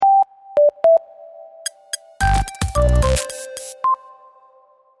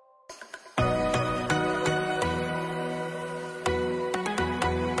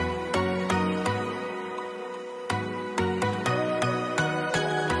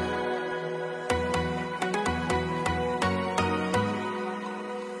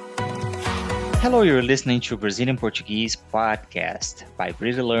Hello, you're listening to Brazilian Portuguese podcast by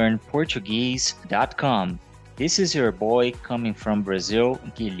reallylearnportuguese.com. This is your boy coming from Brazil,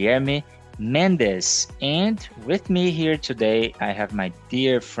 Guilherme Mendes. And with me here today, I have my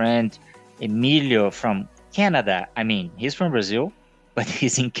dear friend Emilio from Canada. I mean, he's from Brazil, but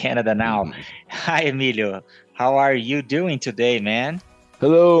he's in Canada now. Hi, Emilio. How are you doing today, man?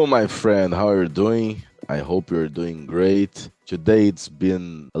 Hello, my friend. How are you doing? I hope you're doing great. Today it's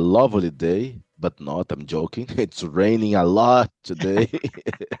been a lovely day, but not, I'm joking. It's raining a lot today.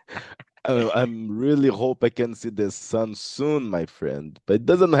 I'm really hope I can see the sun soon, my friend. But it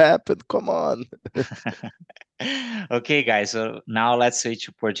doesn't happen. Come on. Ok, guys, so now let's switch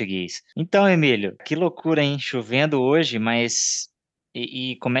to português. Então, Emílio, que loucura, hein? Chovendo hoje, mas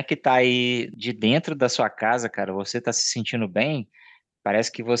e como é que tá aí de dentro da sua casa, cara? Você tá se sentindo bem?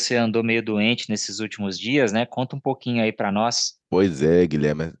 Parece que você andou meio doente nesses últimos dias, né? Conta um pouquinho aí pra nós. Pois é,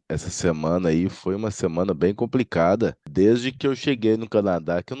 Guilherme, essa semana aí foi uma semana bem complicada. Desde que eu cheguei no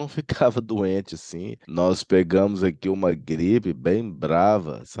Canadá, que eu não ficava doente assim. Nós pegamos aqui uma gripe bem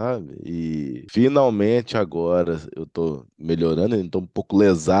brava, sabe? E finalmente agora eu tô melhorando, ainda tô um pouco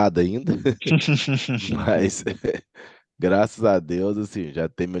lesado ainda, mas graças a Deus, assim, já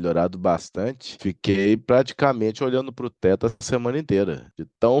tem melhorado bastante. Fiquei praticamente olhando pro teto a semana inteira, de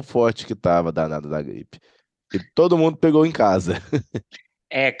tão forte que tava a danada da gripe. E todo mundo pegou em casa.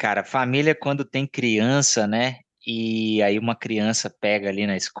 É, cara, família quando tem criança, né? E aí uma criança pega ali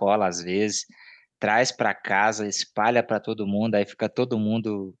na escola, às vezes, traz pra casa, espalha pra todo mundo, aí fica todo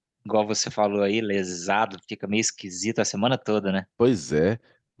mundo, igual você falou aí, lesado, fica meio esquisito a semana toda, né? Pois é,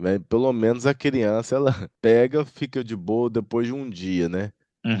 mas pelo menos a criança ela pega, fica de boa depois de um dia, né?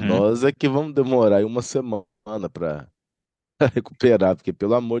 Uhum. Nós é que vamos demorar aí uma semana para recuperar, porque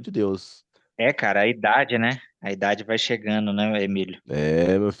pelo amor de Deus. É, cara, a idade, né? A idade vai chegando, né, Emílio?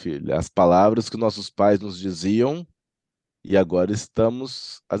 É, meu filho, as palavras que nossos pais nos diziam e agora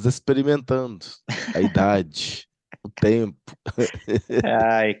estamos as experimentando. A idade, o tempo.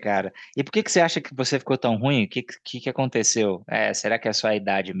 Ai, cara. E por que que você acha que você ficou tão ruim? O que aconteceu? É, será que é só a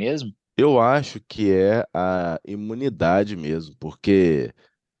idade mesmo? Eu acho que é a imunidade mesmo, porque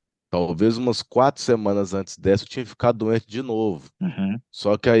talvez umas 4 semanas antes dessa eu tinha ficado doente de novo. Uhum.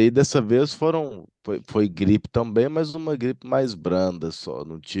 Só que aí dessa vez foi gripe também, mas uma gripe mais branda só.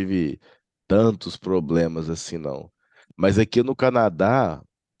 Não tive tantos problemas assim, não. Mas aqui no Canadá,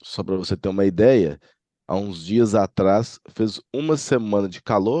 só para você ter uma ideia, há uns dias atrás fez uma semana de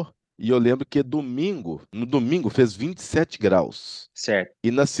calor e eu lembro que no domingo fez 27 graus. Certo.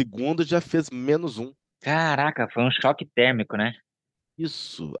 E na segunda já fez -1. Caraca, foi um choque térmico, né?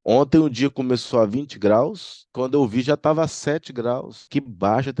 Isso. Ontem o dia começou a 20 graus, quando eu vi já estava a 7 graus. Que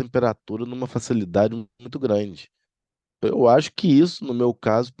baixa temperatura numa facilidade muito grande. Eu acho que isso, no meu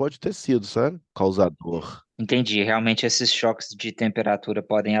caso, pode ter sido, sabe? Causador. Entendi. Realmente esses choques de temperatura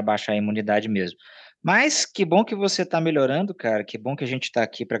podem abaixar a imunidade mesmo. Mas que bom que você está melhorando, cara. Que bom que a gente está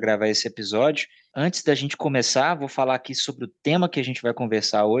aqui para gravar esse episódio. Antes da gente começar, vou falar aqui sobre o tema que a gente vai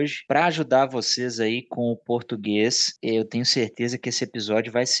conversar hoje, para ajudar vocês aí com o português. Eu tenho certeza que esse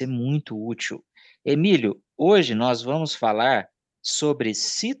episódio vai ser muito útil. Emílio, hoje nós vamos falar sobre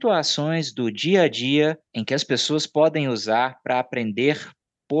situações do dia a dia em que as pessoas podem usar para aprender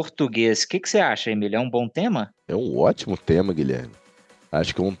português. O que você acha, Emílio? É um bom tema? É um ótimo tema, Guilherme.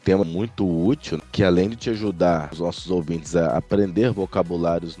 Acho que é um tema muito útil, que além de te ajudar os nossos ouvintes a aprender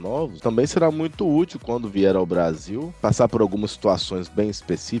vocabulários novos, também será muito útil quando vier ao Brasil, passar por algumas situações bem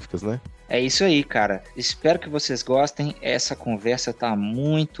específicas, né? É isso aí, cara. Espero que vocês gostem. Essa conversa tá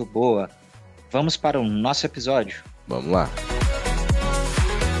muito boa. Vamos para o nosso episódio. Vamos lá.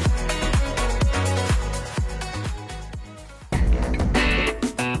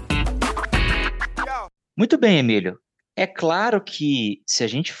 Muito bem, Emílio. É claro que se a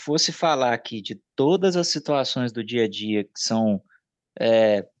gente fosse falar aqui de todas as situações do dia a dia que são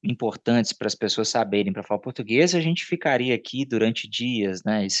importantes para as pessoas saberem para falar português, a gente ficaria aqui durante dias,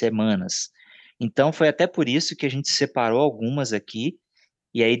 né, e semanas. Então, foi até por isso que a gente separou algumas aqui.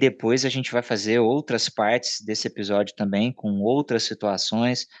 E aí depois a gente vai fazer outras partes desse episódio também, com outras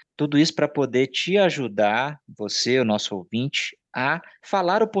situações, tudo isso para poder te ajudar, você, o nosso ouvinte, a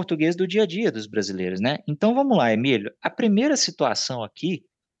falar o português do dia a dia dos brasileiros, né? Então vamos lá, Emílio. A primeira situação aqui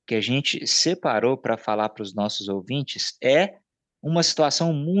que a gente separou para falar para os nossos ouvintes é uma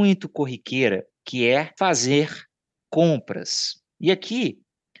situação muito corriqueira, que é fazer compras. E aqui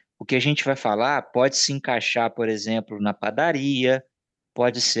o que a gente vai falar pode se encaixar, por exemplo, na padaria,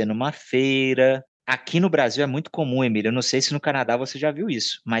 pode ser numa feira. Aqui no Brasil é muito comum, Emílio. Eu não sei se no Canadá você já viu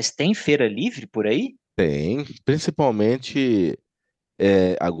isso, mas tem feira livre por aí? Tem, principalmente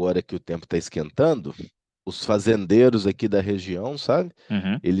agora que o tempo está esquentando, os fazendeiros aqui da região, sabe?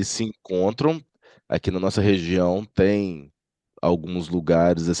 Uhum. Eles se encontram. Aqui na nossa região tem alguns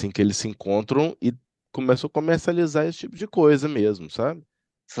lugares assim que eles se encontram e começam a comercializar esse tipo de coisa mesmo, sabe?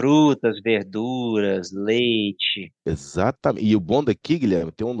 Frutas, verduras, leite. Exatamente. E o bom daqui,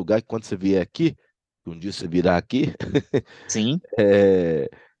 Guilherme, tem um lugar que quando você vier aqui, que um dia você virá aqui, Sim. é,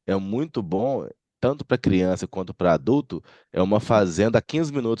 é muito bom, tanto para criança quanto para adulto. É uma fazenda a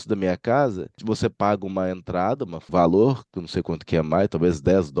 15 minutos da minha casa. Você paga uma entrada, um valor, que eu não sei quanto que é mais, talvez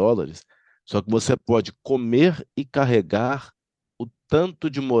US$ 10. Só que você pode comer e carregar o tanto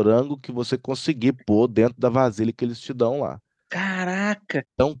de morango que você conseguir pôr dentro da vasilha que eles te dão lá. Caraca!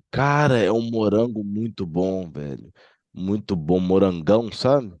 Então, cara, é um morango muito bom, velho. Muito bom, morangão,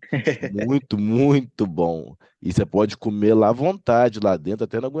 sabe? Muito, muito bom. E você pode comer lá à vontade, lá dentro,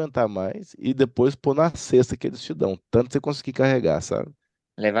 até não aguentar mais, e depois pôr na cesta que eles te dão, tanto você conseguir carregar, sabe?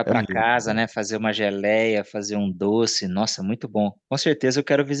 Levar É para muito casa, bom. né? Fazer uma geleia, fazer um doce. Nossa, muito bom. Com certeza eu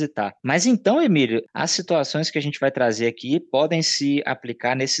quero visitar. Mas então, Emílio, as situações que a gente vai trazer aqui podem se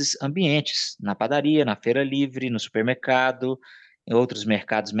aplicar nesses ambientes, na padaria, na feira livre, no supermercado, em outros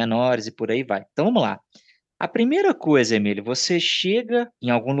mercados menores e por aí vai. Então vamos lá. A primeira coisa, Emílio, você chega em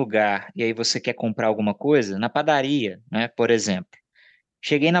algum lugar e aí você quer comprar alguma coisa, na padaria, né? Por exemplo.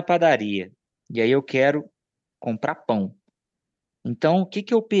 Cheguei na padaria e aí eu quero comprar pão. Então, o que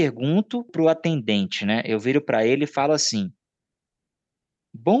que eu pergunto para o atendente, né? Eu viro para ele e falo assim: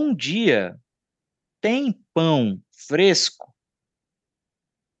 Bom dia, tem pão fresco?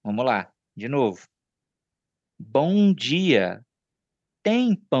 Vamos lá, de novo. Bom dia,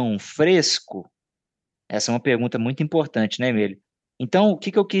 tem pão fresco? Essa é uma pergunta muito importante, né, Emílio? Então, o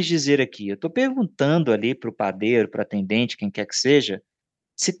que que eu quis dizer aqui? Eu estou perguntando ali para o padeiro, para o atendente, quem quer que seja,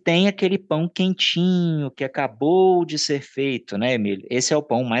 se tem aquele pão quentinho que acabou de ser feito, né, Emílio? Esse é o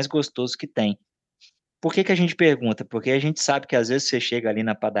pão mais gostoso que tem. Por que que a gente pergunta? Porque a gente sabe que às vezes você chega ali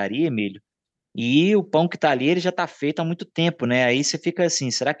na padaria, Emílio, e o pão que tá ali, ele já tá feito há muito tempo, né? Aí você fica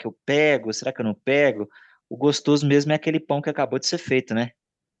assim, será que eu pego? Será que eu não pego? O gostoso mesmo é aquele pão que acabou de ser feito, né?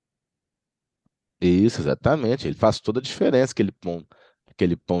 Isso, exatamente. Ele faz toda a diferença,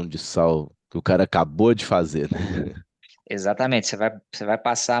 aquele pão de sal que o cara acabou de fazer, né? Exatamente, você vai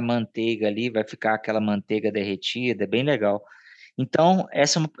passar a manteiga ali, vai ficar aquela manteiga derretida, é bem legal. Então,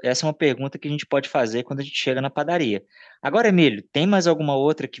 essa é uma pergunta que a gente pode fazer quando a gente chega na padaria. Agora, Emílio, tem mais alguma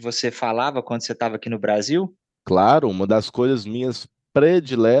outra que você falava quando você estava aqui no Brasil? Claro, uma das coisas minhas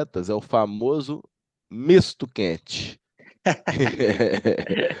prediletas é o famoso misto quente.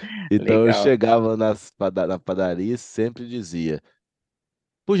 Então eu Legal. chegava na padaria e sempre dizia: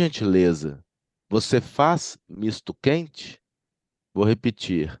 por gentileza, você faz misto quente? Vou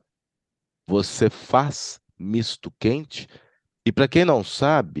repetir: você faz misto quente? E para quem não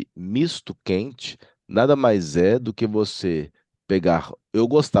sabe, misto quente nada mais é do que você pegar. Eu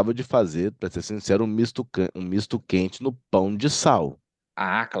gostava de fazer, para ser sincero, um misto quente no pão de sal.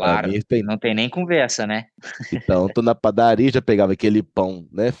 Ah, Para claro. mim tem. Não tem nem conversa, né? Então, tô na padaria, já pegava aquele pão,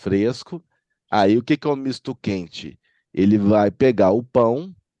 né, fresco. Aí, o que que é o misto quente? Ele vai pegar o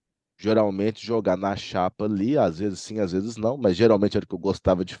pão, geralmente jogar na chapa ali, às vezes sim, às vezes não, mas geralmente era o que eu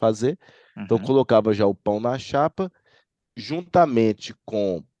gostava de fazer. Então, eu Uhum. colocava já o pão na chapa, juntamente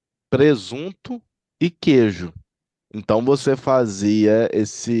com presunto e queijo. Então, você fazia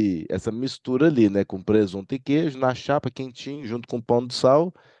essa mistura ali, né, com presunto e queijo na chapa quentinho, junto com pão de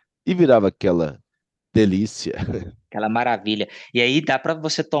sal, e virava aquela delícia. Aquela maravilha. E aí dá para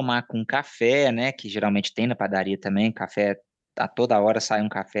você tomar com café, né? Que geralmente tem na padaria também. Café, a toda hora sai um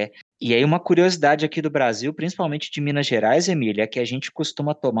café. E aí, uma curiosidade aqui do Brasil, principalmente de Minas Gerais, Emília, é que a gente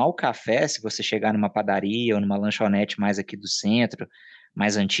costuma tomar o café, se você chegar numa padaria ou numa lanchonete mais aqui do centro,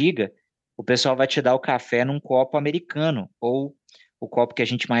 mais antiga, o pessoal vai te dar o café num copo americano. Ou o copo que a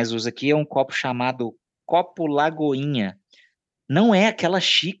gente mais usa aqui é um copo chamado copo Lagoinha. Não é aquela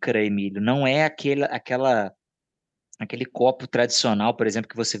xícara, Emílio, não é aquele copo tradicional, por exemplo,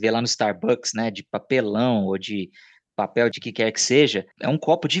 que você vê lá no Starbucks, né, de papelão ou de papel de que quer que seja. É um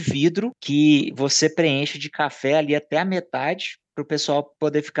copo de vidro que você preenche de café ali até a metade para o pessoal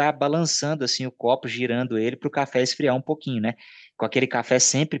poder ficar balançando assim o copo, girando ele para o café esfriar um pouquinho, né? Com aquele café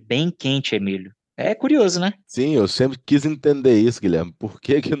sempre bem quente, Emílio. É curioso, né? Sim, eu sempre quis entender isso, Guilherme. Por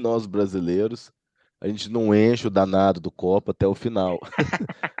que que nós brasileiros a gente não enche o danado do copo até o final?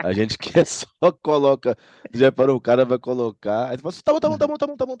 A gente quer só coloca. Já parou, o cara vai colocar. Aí você fala assim, tá bom, tá bom, tá Uhum. bom, tá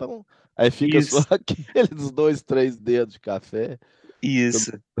bom, tá bom, tá bom. Aí fica só Isso, aqueles dois, três dedos de café. Eu-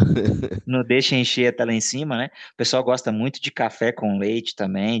 isso. Não deixa encher até lá em cima, né? O pessoal gosta muito de café com leite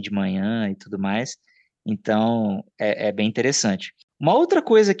também, de manhã e tudo mais. Então, é bem interessante. Uma outra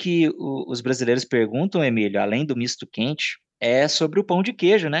coisa que os brasileiros perguntam, Emílio, além do misto quente, é sobre o pão de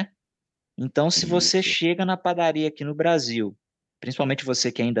queijo, né? Então, se você Isso. chega na padaria aqui no Brasil, principalmente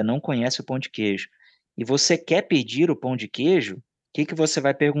você que ainda não conhece o pão de queijo, e você quer pedir o pão de queijo, o que que você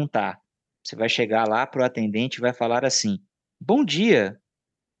vai perguntar? Você vai chegar lá para o atendente e vai falar assim: Bom dia,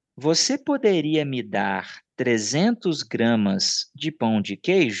 você poderia me dar 300 gramas de pão de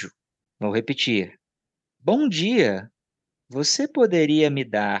queijo? Vou repetir. Bom dia, você poderia me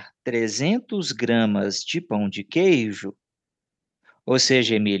dar 300 gramas de pão de queijo? Ou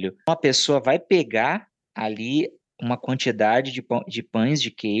seja, Emílio, uma pessoa vai pegar ali uma quantidade de pães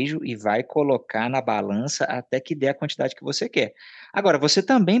de queijo e vai colocar na balança até que dê a quantidade que você quer. Agora, você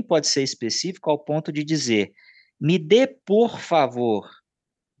também pode ser específico ao ponto de dizer: me dê, por favor,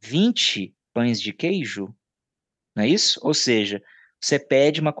 20 pães de queijo, não é isso? Ou seja, você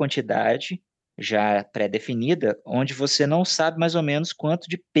pede uma quantidade já pré-definida, onde você não sabe mais ou menos quanto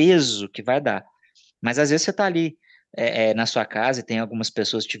de peso que vai dar. Mas às vezes você está ali na sua casa e tem algumas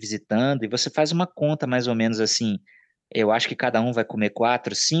pessoas te visitando e você faz uma conta mais ou menos assim. Eu acho que cada um vai comer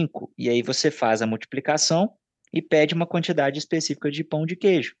quatro, cinco, e aí você faz a multiplicação e pede uma quantidade específica de pão de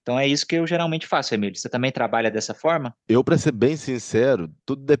queijo. Então é isso que eu geralmente faço, Emílio. Você também trabalha dessa forma? Eu, para ser bem sincero,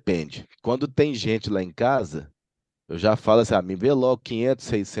 tudo depende. Quando tem gente lá em casa, eu já falo assim, me vê logo 500,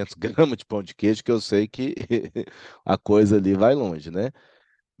 600 gramas de pão de queijo, que eu sei que a coisa ali vai longe, né?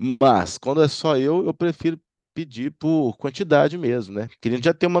 Mas, quando é só eu prefiro pedir por quantidade mesmo, né? Porque a gente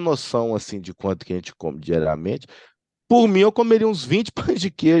já tem uma noção, assim, de quanto que a gente come diariamente. Por mim, eu comeria uns 20 pães de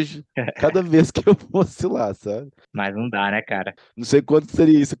queijo cada vez que eu fosse lá, sabe? Mas não dá, né, cara? Não sei quanto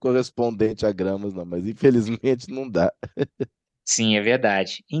seria isso correspondente a gramas, não, mas infelizmente não dá. Sim, é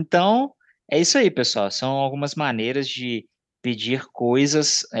verdade. Então, é isso aí, pessoal. São algumas maneiras de pedir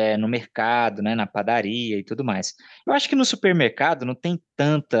coisas no mercado, né, na padaria e tudo mais. Eu acho que no supermercado não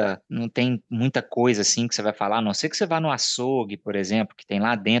tem muita coisa assim que você vai falar, a não ser que você vá no açougue, por exemplo, que tem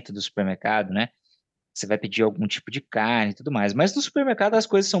lá dentro do supermercado, né? Você vai pedir algum tipo de carne e tudo mais. Mas no supermercado as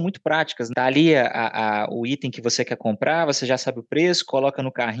coisas são muito práticas. Tá ali o item que você quer comprar, você já sabe o preço, coloca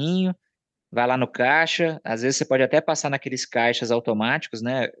no carrinho. Vai lá no caixa, às vezes você pode até passar naqueles caixas automáticos,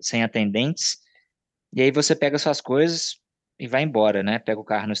 né, sem atendentes, e aí você pega suas coisas e vai embora, né? Pega o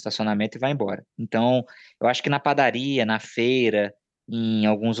carro no estacionamento e vai embora. Então, eu acho que na padaria, na feira, em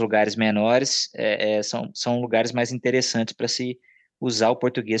alguns lugares menores, são lugares mais interessantes para se usar o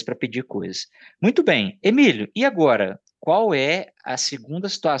português para pedir coisas. Muito bem, Emílio, e agora? Qual é a segunda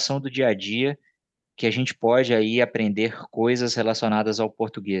situação do dia a dia que a gente pode aí aprender coisas relacionadas ao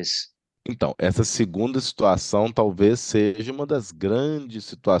português? Então, essa segunda situação talvez seja uma das grandes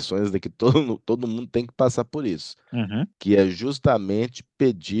situações de que todo mundo tem que passar por isso, Uhum, que é justamente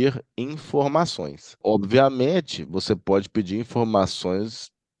pedir informações. Obviamente, você pode pedir informações,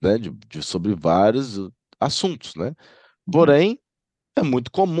 né, sobre vários assuntos, né? uhum. Porém, é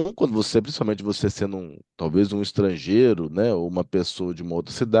muito comum quando você, principalmente você sendo talvez um estrangeiro, né, ou uma pessoa de uma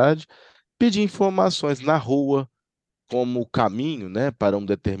outra cidade, pedir informações na rua, como o caminho, né, para um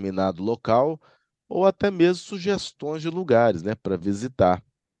determinado local, ou até mesmo sugestões de lugares, né, para visitar.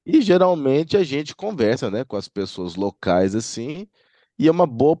 E geralmente a gente conversa, né, com as pessoas locais assim, e é uma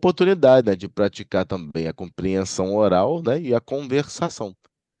boa oportunidade, né, de praticar também a compreensão oral, né, e a conversação.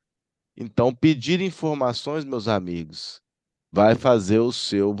 Então, pedir informações, meus amigos, vai fazer o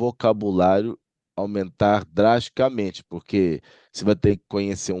seu vocabulário aumentar drasticamente, porque você vai ter que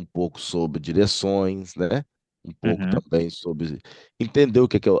conhecer um pouco sobre direções, né? Um pouco Uhum. também sobre entender o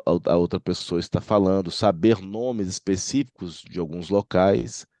que é que a outra pessoa está falando, saber nomes específicos de alguns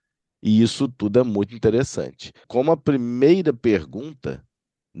locais, e isso tudo é muito interessante. Como a primeira pergunta,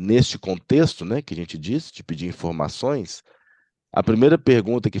 neste contexto, né, que a gente disse, de pedir informações, a primeira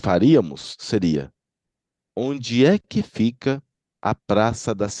pergunta que faríamos seria: onde é que fica a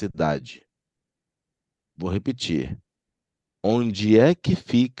praça da cidade? Vou repetir. Onde é que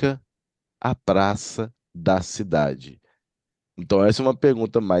fica a praça da cidade? Então, essa é uma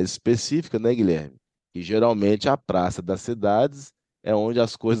pergunta mais específica, né, Guilherme? E geralmente a praça das cidades é onde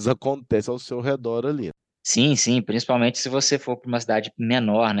as coisas acontecem ao seu redor ali. Sim, sim, principalmente se você for para uma cidade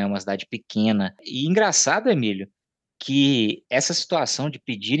menor, né, uma cidade pequena. E engraçado, Emílio, que essa situação de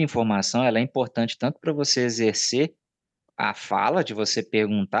pedir informação, ela é importante tanto para você exercer a fala, de você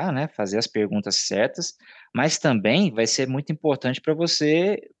perguntar, né, fazer as perguntas certas, mas também vai ser muito importante para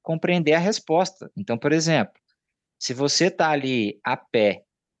você compreender a resposta. Então, por exemplo, se você está ali a pé,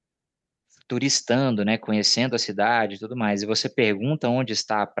 turistando, né, conhecendo a cidade e tudo mais, e você pergunta onde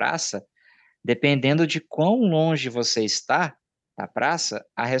está a praça, dependendo de quão longe você está da praça,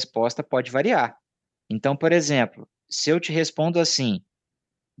 a resposta pode variar. Então, por exemplo, se eu te respondo assim: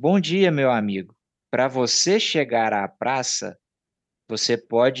 bom dia, meu amigo. Para você chegar à praça, você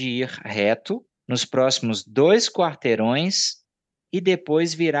pode ir reto nos próximos 2 quarteirões e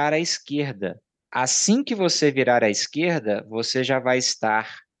depois virar à esquerda. Assim que você virar à esquerda, você já vai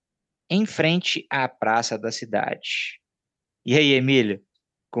estar em frente à praça da cidade. E aí, Emílio,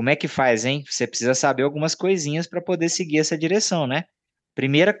 como é que faz, hein? Você precisa saber algumas coisinhas para poder seguir essa direção, né?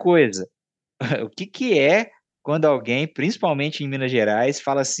 Primeira coisa, o que que é quando alguém, principalmente em Minas Gerais,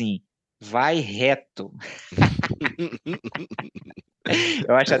 fala assim, vai reto?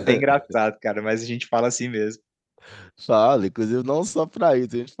 Eu acho até engraçado, cara, mas a gente fala assim mesmo. Fala, inclusive não só pra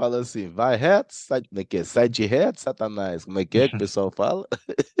isso, a gente fala assim, vai reto, sai, como é que é? Sai de reto, Satanás. Como é que o pessoal fala?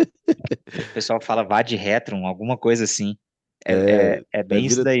 O pessoal fala vá de retro, alguma coisa assim. É, É, é da bem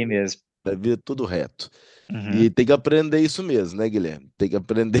isso vida, daí mesmo. da vida tudo reto. Uhum. E tem que aprender isso mesmo, né, Guilherme? Tem que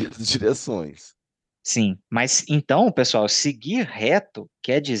aprender as direções. Sim, mas então, pessoal, seguir reto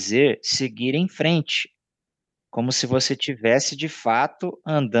quer dizer seguir em frente, como se você tivesse de fato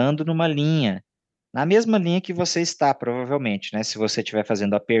andando numa linha, na mesma linha que você está, provavelmente, né? Se você estiver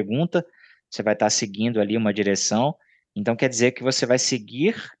fazendo a pergunta, você vai estar seguindo ali uma direção, então quer dizer que você vai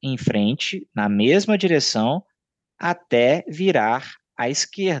seguir em frente, na mesma direção, até virar à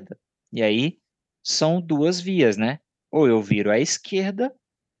esquerda. E aí são duas vias, né? Ou eu viro à esquerda,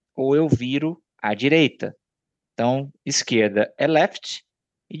 ou eu viro à direita. Então, esquerda é left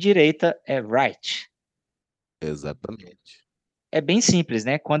e direita é right. Exatamente. É bem simples,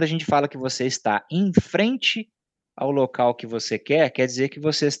 né? Quando a gente fala que você está em frente ao local que você quer, quer dizer que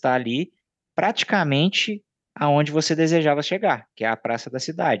você está ali praticamente aonde você desejava chegar, que é a praça da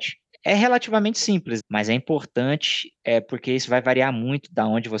cidade. É relativamente simples, mas é importante, porque isso vai variar muito da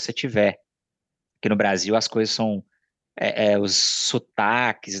onde você estiver. Aqui no Brasil as coisas são, os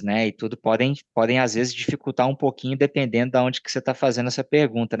sotaques, né, e tudo podem às vezes dificultar um pouquinho dependendo da onde que você está fazendo essa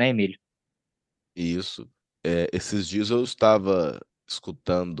pergunta, né, Emílio? Isso. É, esses dias eu estava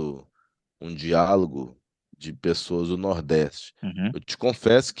escutando um diálogo de pessoas do Nordeste. Uhum. Eu te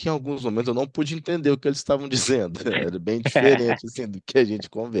confesso que em alguns momentos eu não pude entender o que eles estavam dizendo. Era bem diferente assim do que a gente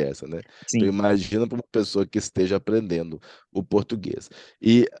conversa, né? Então Sim. imagina para uma pessoa que esteja aprendendo o português.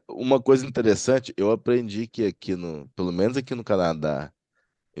 E uma coisa interessante, eu aprendi que aqui no, pelo menos aqui no Canadá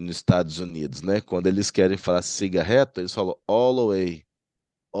e nos Estados Unidos, né, quando eles querem falar siga reto, eles falam all the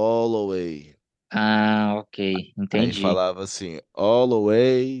way. Ah, ok, Aí entendi. falava assim, all the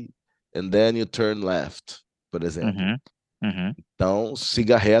way, and then you turn left, por exemplo. Uhum, uhum. Então,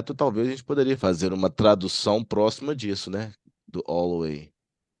 cigarreto, talvez a gente poderia fazer uma tradução próxima disso, né? Do all the way.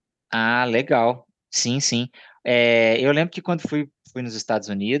 Ah, legal. Sim, sim. Eu lembro que quando fui nos Estados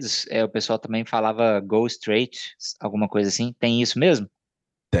Unidos, o pessoal também falava go straight, alguma coisa assim. Tem isso mesmo?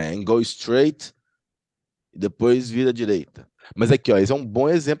 Tem, go straight e depois vira à direita. Mas aqui, ó, esse é um bom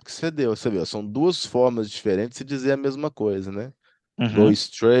exemplo que você viu? São duas formas diferentes de dizer a mesma coisa, né? Go Uhum,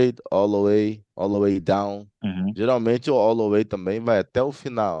 straight, all the way down. uhum. Geralmente o all the way também vai até o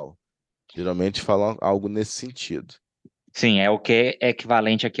final. Geralmente falam algo nesse sentido. Sim, é o que é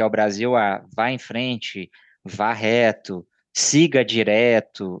equivalente aqui ao Brasil a vá em frente, vá reto, siga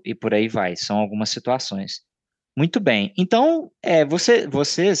direto e por aí vai. São algumas situações. Muito bem. Então,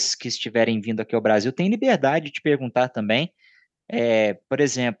 vocês que estiverem vindo aqui ao Brasil têm liberdade de perguntar também. Por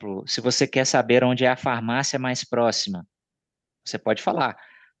exemplo, se você quer saber onde é a farmácia mais próxima, você pode falar: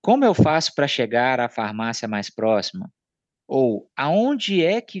 como eu faço para chegar à farmácia mais próxima? Ou aonde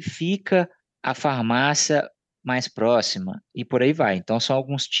é que fica a farmácia mais próxima? E por aí vai. Então, são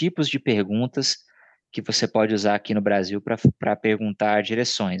alguns tipos de perguntas que você pode usar aqui no Brasil para perguntar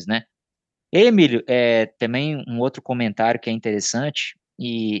direções, né? E, Emílio, também um outro comentário que é interessante,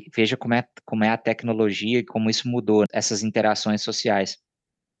 e veja como é a tecnologia e como isso mudou essas interações sociais.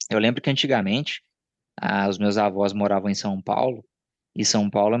 Eu lembro que antigamente, os meus avós moravam em São Paulo, e São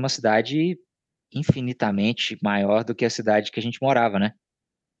Paulo é uma cidade infinitamente maior do que a cidade que a gente morava, né?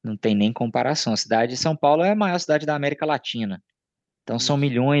 Não tem nem comparação. A cidade de São Paulo é a maior cidade da América Latina. Então são Isso.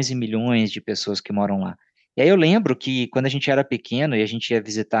 milhões e milhões de pessoas que moram lá. E aí eu lembro que quando a gente era pequeno e a gente ia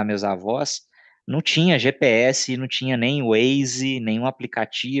visitar meus avós, não tinha GPS, não tinha nem Waze, nenhum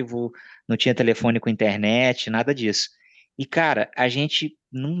aplicativo, não tinha telefone com internet, nada disso. E cara, a gente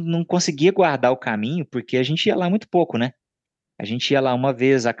não conseguia guardar o caminho porque a gente ia lá muito pouco, né? A gente ia lá uma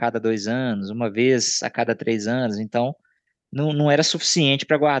vez a cada 2 anos, uma vez a cada 3 anos, então não era suficiente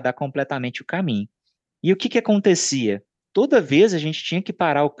para guardar completamente o caminho. E o que que acontecia? toda vez a gente tinha que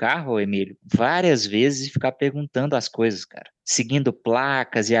parar o carro, Emílio, várias vezes e ficar perguntando as coisas, cara. Seguindo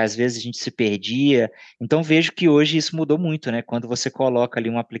placas e às vezes a gente se perdia. Então vejo que hoje isso mudou muito, né? Quando você coloca ali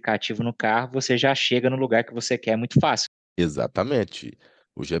um aplicativo no carro, você já chega no lugar que você quer muito fácil. Exatamente.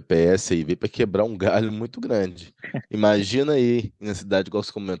 O GPS aí veio para quebrar um galho muito grande. Imagina aí, na cidade, igual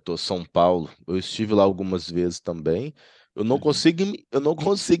você comentou, São Paulo. Eu estive lá algumas vezes também. Uhum. Eu não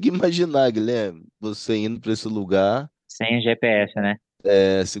consigo imaginar, Guilherme, você indo para esse lugar, Sem o GPS, né?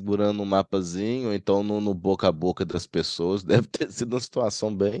 segurando um mapazinho, ou então no boca a boca das pessoas. Deve ter sido uma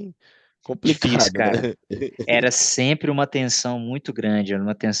situação bem Difícil, complicada, né? cara. Era sempre uma tensão muito grande, era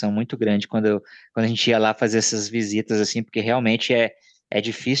uma tensão muito grande quando a gente ia lá fazer essas visitas, assim, porque realmente é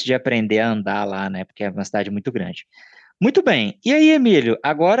difícil de aprender a andar lá, né? Porque é uma cidade muito grande. Muito bem. E aí, Emílio,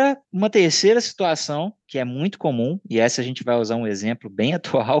 agora uma terceira situação que é muito comum, e essa a gente vai usar um exemplo bem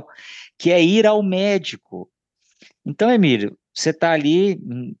atual, que é ir ao médico. Então, Emílio, você está ali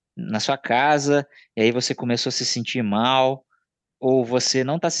na sua casa, e aí você começou a se sentir mal, ou você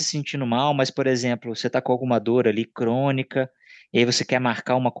não está se sentindo mal, mas, por exemplo, você está com alguma dor ali crônica, e aí você quer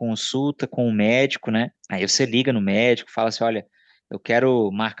marcar uma consulta com o médico, né? Aí você liga no médico, fala assim: olha, eu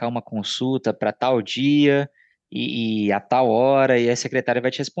quero marcar uma consulta para tal dia e a tal hora, e a secretária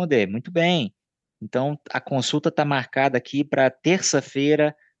vai te responder: muito bem. Então, a consulta está marcada aqui para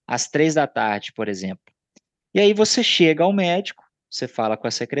terça-feira, às 3 da tarde, por exemplo. E aí você chega ao médico, você fala com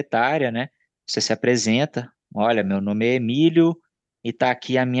a secretária, né? Você se apresenta, olha, meu nome é Emílio e tá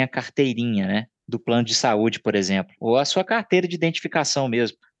aqui a minha carteirinha, né? Do plano de saúde, por exemplo, ou a sua carteira de identificação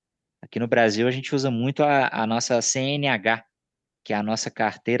mesmo. Aqui no Brasil a gente usa muito a nossa CNH, que é a nossa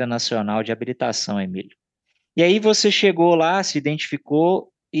Carteira Nacional de Habilitação, Emílio. E aí você chegou lá, se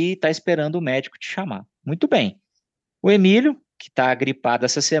identificou e está esperando o médico te chamar. Muito bem. O Emílio, que está gripado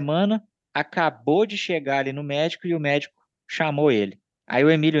essa semana, acabou de chegar ali no médico e o médico chamou ele. Aí o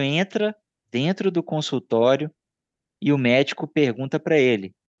Emílio entra dentro do consultório e o médico pergunta para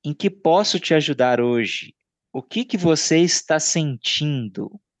ele: em que posso te ajudar hoje? O que que você está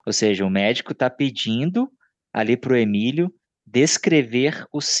sentindo? Ou seja, o médico está pedindo ali para o Emílio descrever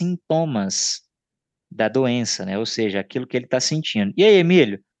os sintomas da doença, né? Ou seja, aquilo que ele está sentindo. E aí,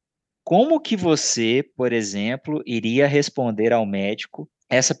 Emílio? Como que você, por exemplo, iria responder ao médico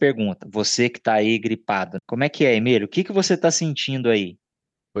essa pergunta? Você que está aí gripado. Como é que é, Emílio? O que que você está sentindo aí?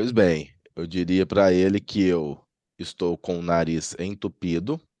 Pois bem, eu diria para ele que eu estou com o nariz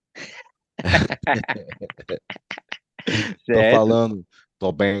entupido. Tô Certo? falando,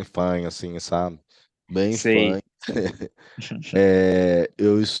 tô bem fã, assim, sabe? Bem fã. Sei.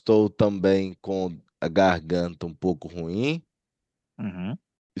 Eu estou também com a garganta um pouco ruim. Uhum,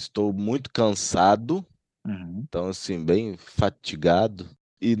 Estou muito cansado, uhum. então, assim, bem fatigado.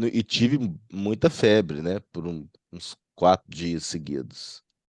 E tive muita febre, né? Por uns 4 dias seguidos.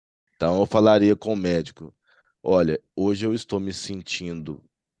 Então, eu falaria com o médico: olha, hoje eu estou me sentindo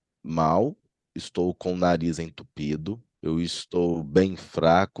mal, estou com o nariz entupido, eu estou bem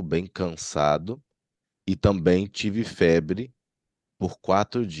fraco, bem cansado e também tive febre por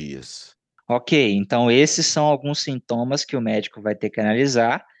 4 dias. Ok, então esses são alguns sintomas que o médico vai ter que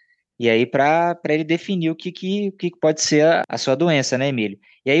analisar, e aí para ele definir o que pode ser a sua doença, né, Emílio?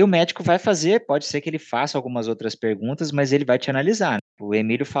 E aí o médico vai fazer, pode ser que ele faça algumas outras perguntas, mas ele vai te analisar. O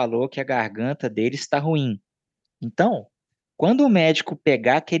Emílio falou que a garganta dele está ruim. Então, quando o médico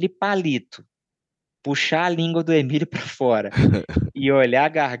pegar aquele palito, puxar a língua do Emílio para fora e olhar a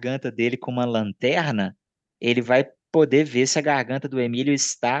garganta dele com uma lanterna, ele vai poder ver se a garganta do Emílio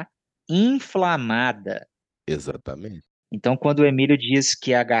está inflamada. Exatamente. Então, quando o Emílio diz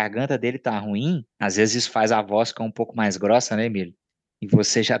que a garganta dele está ruim, às vezes isso faz a voz ficar um pouco mais grossa, né, Emílio? E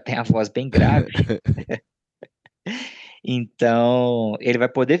você já tem a voz bem grave. Então, ele vai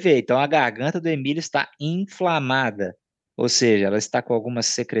poder ver. Então, a garganta do Emílio está inflamada, ou seja, ela está com algumas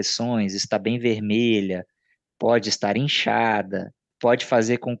secreções, está bem vermelha, pode estar inchada, pode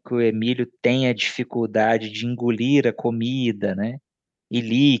fazer com que o Emílio tenha dificuldade de engolir a comida, né? E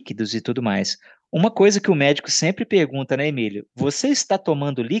líquidos e tudo mais. Uma coisa que o médico sempre pergunta, né, Emílio? Você está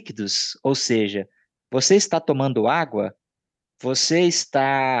tomando líquidos? Ou seja, você está tomando água? Você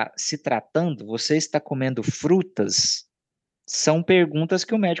está se tratando? Você está comendo frutas? São perguntas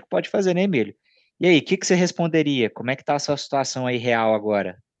que o médico pode fazer, né, Emílio? E aí, o que que você responderia? Como é que está a sua situação aí real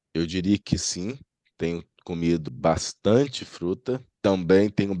agora? Eu diria que sim, tenho comido bastante fruta, também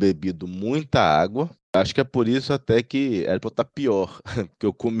tenho bebido muita água. Acho que é por isso até que era para estar pior, porque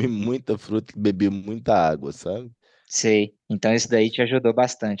eu comi muita fruta e bebi muita água, sabe? Sei. Então isso daí te ajudou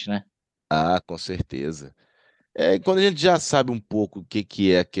bastante, né? Ah, com certeza. Quando a gente já sabe um pouco o que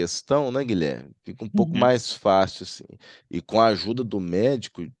que é a questão, né, Guilherme? Fica um pouco Uhum, mais fácil, assim. E com a ajuda do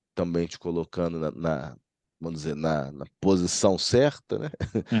médico, também te colocando vamos dizer, na posição certa, né?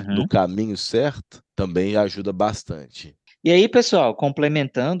 No uhum. caminho certo, também ajuda bastante. E aí, pessoal,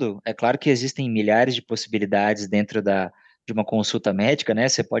 complementando, é claro que existem milhares de possibilidades dentro de uma consulta médica, né?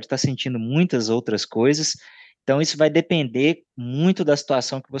 Você pode estar sentindo muitas outras coisas, então isso vai depender muito da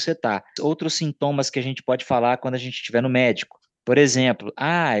situação que você está. Outros sintomas que a gente pode falar quando a gente estiver no médico. Por exemplo,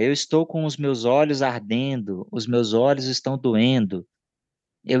 eu estou com os meus olhos ardendo, os meus olhos estão doendo,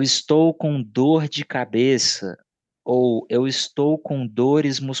 eu estou com dor de cabeça, ou eu estou com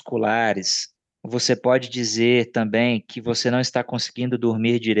dores musculares. Você pode dizer também que você não está conseguindo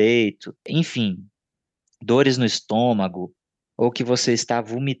dormir direito, enfim, dores no estômago, ou que você está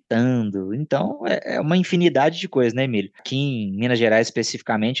vomitando. Então, é uma infinidade de coisas, né, Emílio? Aqui em Minas Gerais,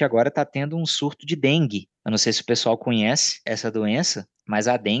 especificamente, agora está tendo um surto de dengue. Eu não sei se o pessoal conhece essa doença, mas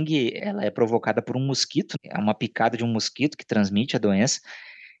a dengue, ela é provocada por um mosquito, é uma picada de um mosquito que transmite a doença.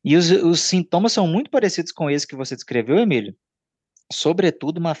 E os sintomas são muito parecidos com esse que você descreveu, Emílio.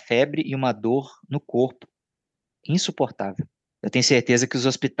 Sobretudo uma febre e uma dor no corpo, insuportável. Eu tenho certeza que os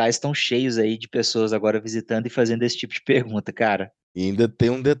hospitais estão cheios aí de pessoas agora visitando e fazendo esse tipo de pergunta, cara. E ainda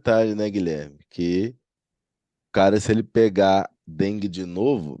tem um detalhe, né, Guilherme? Que o cara, se ele pegar dengue de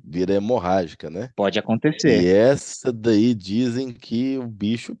novo, vira hemorrágica, né? Pode E acontecer. essa daí dizem que o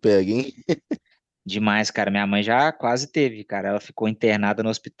bicho pega, hein? Demais, cara. Minha mãe já quase teve, cara. Ela ficou internada no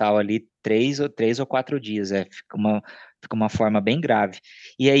hospital ali 3 ou 4 dias. Fica uma forma bem grave.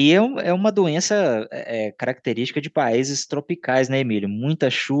 E aí é uma doença característica de países tropicais, né, Emílio? Muita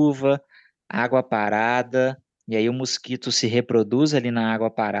chuva, água parada, e aí o mosquito se reproduz ali na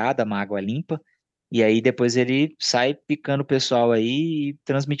água parada, uma água limpa, e aí depois ele sai picando o pessoal aí e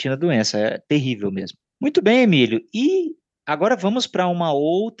transmitindo a doença. É terrível mesmo. Muito bem, Emílio. E agora vamos para uma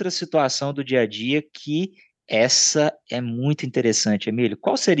outra situação do dia a dia que essa é muito interessante, Emílio.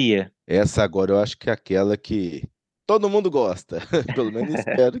 Qual seria? Essa agora eu acho que é aquela que todo mundo gosta. Pelo menos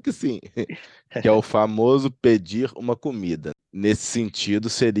espero que sim. Que é o famoso pedir uma comida. Nesse sentido,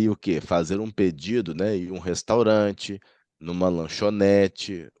 seria o quê? Fazer um pedido, né, em um restaurante, numa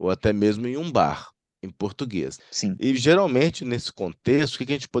lanchonete ou até mesmo em um bar, em português. Sim, E geralmente, nesse contexto, o que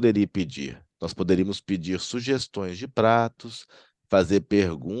que a gente poderia pedir? Nós poderíamos pedir sugestões de pratos, fazer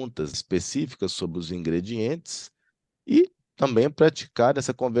perguntas específicas sobre os ingredientes e também praticar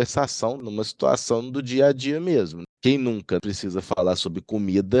essa conversação numa situação do dia a dia mesmo. Quem nunca precisa falar sobre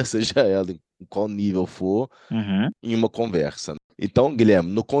comida, seja ela em qual nível for, uhum, em uma conversa? Então,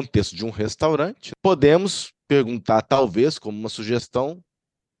 Guilherme, no contexto de um restaurante, podemos perguntar, talvez, como uma sugestão,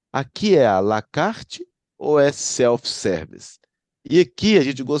 aqui é à la carte ou é self-service? E aqui a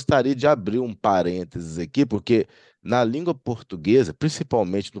gente gostaria de abrir um parênteses aqui, porque na língua portuguesa,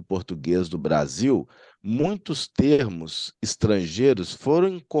 principalmente no português do Brasil, muitos termos estrangeiros foram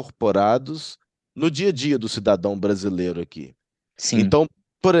incorporados no dia a dia do cidadão brasileiro aqui. sim, Então,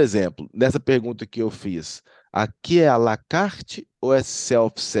 por exemplo, nessa pergunta que eu fiz, aqui é à la carte ou é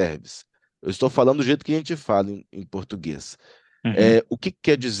self-service? Eu estou falando do jeito que a gente fala em português. uhum, O que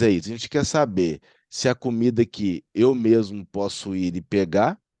quer dizer isso? A gente quer saber se a comida que eu mesmo posso ir e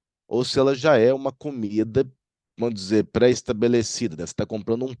pegar, ou se ela já é uma comida, vamos dizer, pré-estabelecida, né? Você está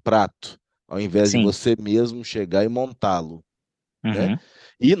comprando um prato, ao invés de sim, você mesmo chegar e montá-lo, né? uhum,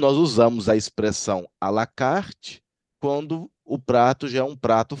 E nós usamos a expressão à la carte quando o prato já é um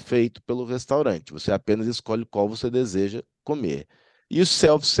prato feito pelo restaurante. Você apenas escolhe qual você deseja comer. E o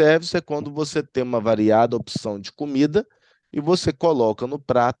self-service é quando você tem uma variada opção de comida e você coloca no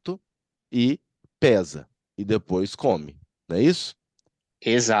prato e pesa e depois come. Não é isso?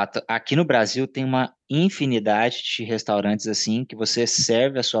 exato. Aqui no Brasil tem uma infinidade de restaurantes assim que você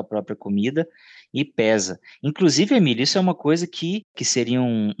serve a sua própria comida e pesa. Inclusive, Emílio, isso é uma coisa que seria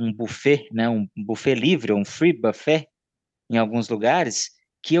um buffet, né? Um buffet livre, um free buffet em alguns lugares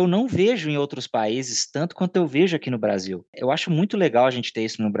que eu não vejo em outros países tanto quanto eu vejo aqui no Brasil. Eu acho muito legal a gente ter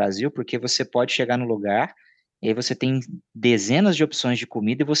isso no Brasil, porque você pode chegar no lugar e aí você tem dezenas de opções de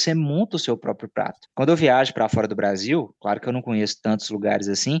comida e você monta o seu próprio prato. Quando eu viajo para fora do Brasil, claro que eu não conheço tantos lugares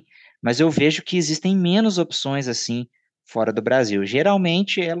assim, mas eu vejo que existem menos opções assim fora do Brasil.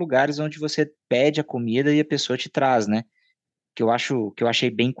 Geralmente é lugares onde você pede a comida e a pessoa te traz, né? Que eu achei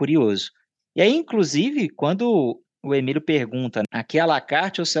bem curioso. E aí, inclusive, quando o Emílio pergunta, aqui é à la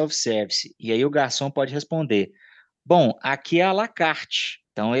carte ou self-service? E aí o garçom pode responder, bom, aqui é à la carte.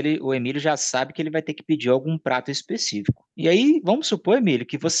 Então o Emílio já sabe que ele vai ter que pedir algum prato específico. E aí, vamos supor, Emílio,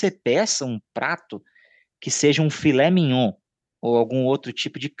 que você peça um prato que seja um filé mignon. ou algum outro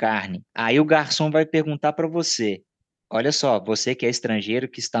tipo de carne. Aí o garçom vai perguntar para você: olha só, você que é estrangeiro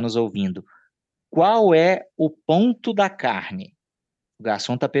que está nos ouvindo, qual é o ponto da carne? O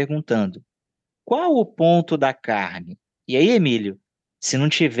garçom está perguntando: qual o ponto da carne? E aí, Emílio, se não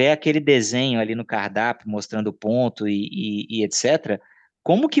tiver aquele desenho ali no cardápio mostrando o ponto e etc.,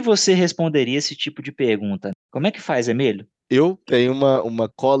 como que você responderia esse tipo de pergunta? Como é que faz, Emílio? Eu tenho uma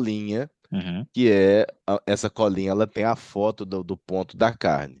colinha Uhum. essa colinha ela tem a foto do ponto da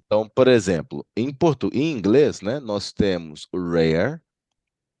carne. Então, por exemplo, em inglês, né, nós temos o rare,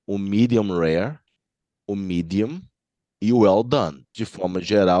 o medium rare, o medium e o well done. De forma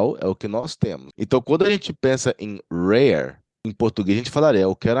geral, é o que nós temos. Então, quando a gente pensa em rare, em português a gente falaria,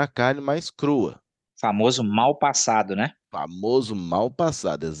 eu quero a carne mais crua. Famoso mal passado, né? Famoso mal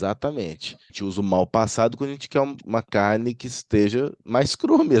passado, exatamente. A gente usa o mal passado quando a gente quer uma carne que esteja mais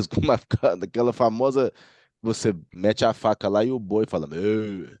crua mesmo, aquela famosa, você mete a faca lá e o boi fala,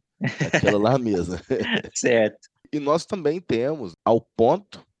 "Ê", aquela lá mesmo. Certo. E nós também temos ao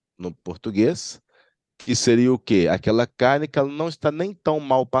ponto, no português, que seria o quê? Aquela carne que ela não está nem tão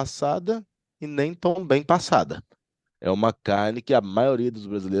mal passada e nem tão bem passada. É uma carne que a maioria dos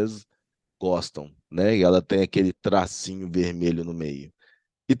brasileiros gostam, né? E ela tem aquele tracinho vermelho no meio.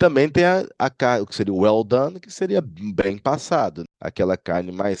 E também tem a carne, o que seria o well done, que seria bem passado. Aquela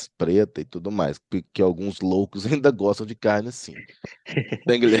carne mais preta e tudo mais, que alguns loucos ainda gostam de carne assim.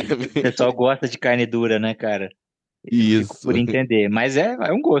 Tem, Guilherme? O pessoal gosta de carne dura, né, cara? Eu fico por Isso. entender. Mas é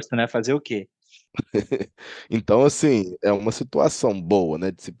um gosto, né? Fazer o quê? Então, assim, é uma situação boa,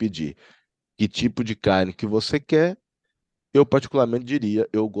 né, de se pedir. Que tipo de carne que você quer? Eu particularmente diria,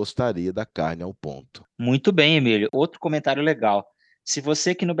 eu gostaria da carne ao ponto. Muito bem, Emílio. Outro comentário legal. Se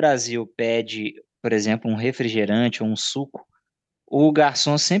você aqui no Brasil pede, por exemplo, um refrigerante ou um suco, o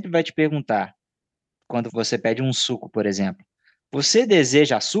garçom sempre vai te perguntar, quando você pede um suco, por exemplo, você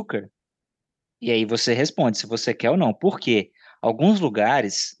deseja açúcar? E aí você responde se você quer ou não. Por quê? Alguns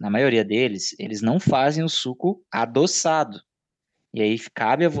lugares, na maioria deles, eles não fazem o suco adoçado. E aí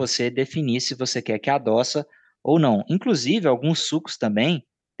cabe a você definir se você quer que adoça ou não. Inclusive, alguns sucos também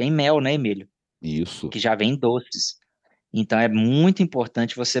têm mel, né, Emílio? Isso, Que já vem doces. Então é muito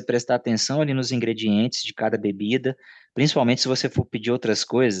importante você prestar atenção ali nos ingredientes de cada bebida, principalmente se você for pedir outras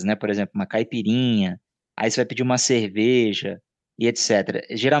coisas, né? Por exemplo, uma caipirinha, aí você vai pedir uma cerveja e etc.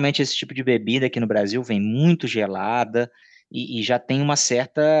 Geralmente esse tipo de bebida aqui no Brasil vem muito gelada e já tem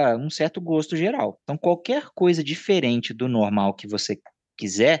um certo gosto geral. Então qualquer coisa diferente do normal que você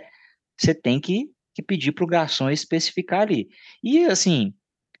quiser, você tem que pedir para o garçom especificar ali. E assim,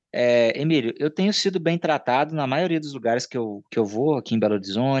 Emílio, eu tenho sido bem tratado na maioria dos lugares que eu vou, aqui em Belo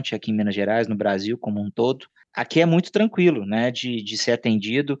Horizonte, aqui em Minas Gerais, no Brasil como um todo. Aqui é muito tranquilo, né, de ser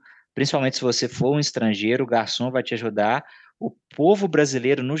atendido, principalmente se você for um estrangeiro, o garçom vai te ajudar. O povo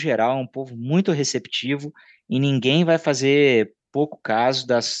brasileiro, no geral, é um povo muito receptivo e ninguém vai fazer pouco caso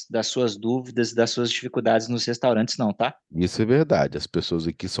das suas dúvidas, das suas dificuldades nos restaurantes, não, tá? isso é verdade. As pessoas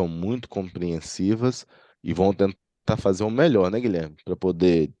aqui são muito compreensivas e vão tentar fazer o melhor, né, Guilherme? Para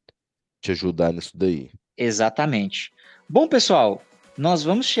poder te ajudar nisso daí. Exatamente. Bom, pessoal, nós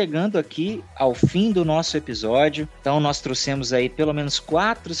vamos chegando aqui ao fim do nosso episódio. Então, nós trouxemos aí pelo menos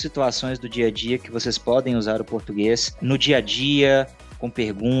 4 situações do dia a dia que vocês podem usar o português no dia a dia, com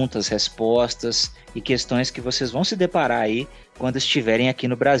perguntas, respostas e questões que vocês vão se deparar aí quando estiverem aqui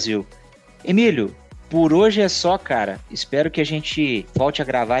no Brasil. Emílio, por hoje é só, cara. Espero que a gente volte a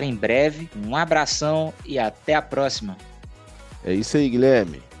gravar em breve. Um abração e até a próxima. É isso aí,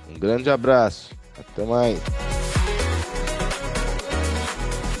 Guilherme. Um grande abraço. Até mais.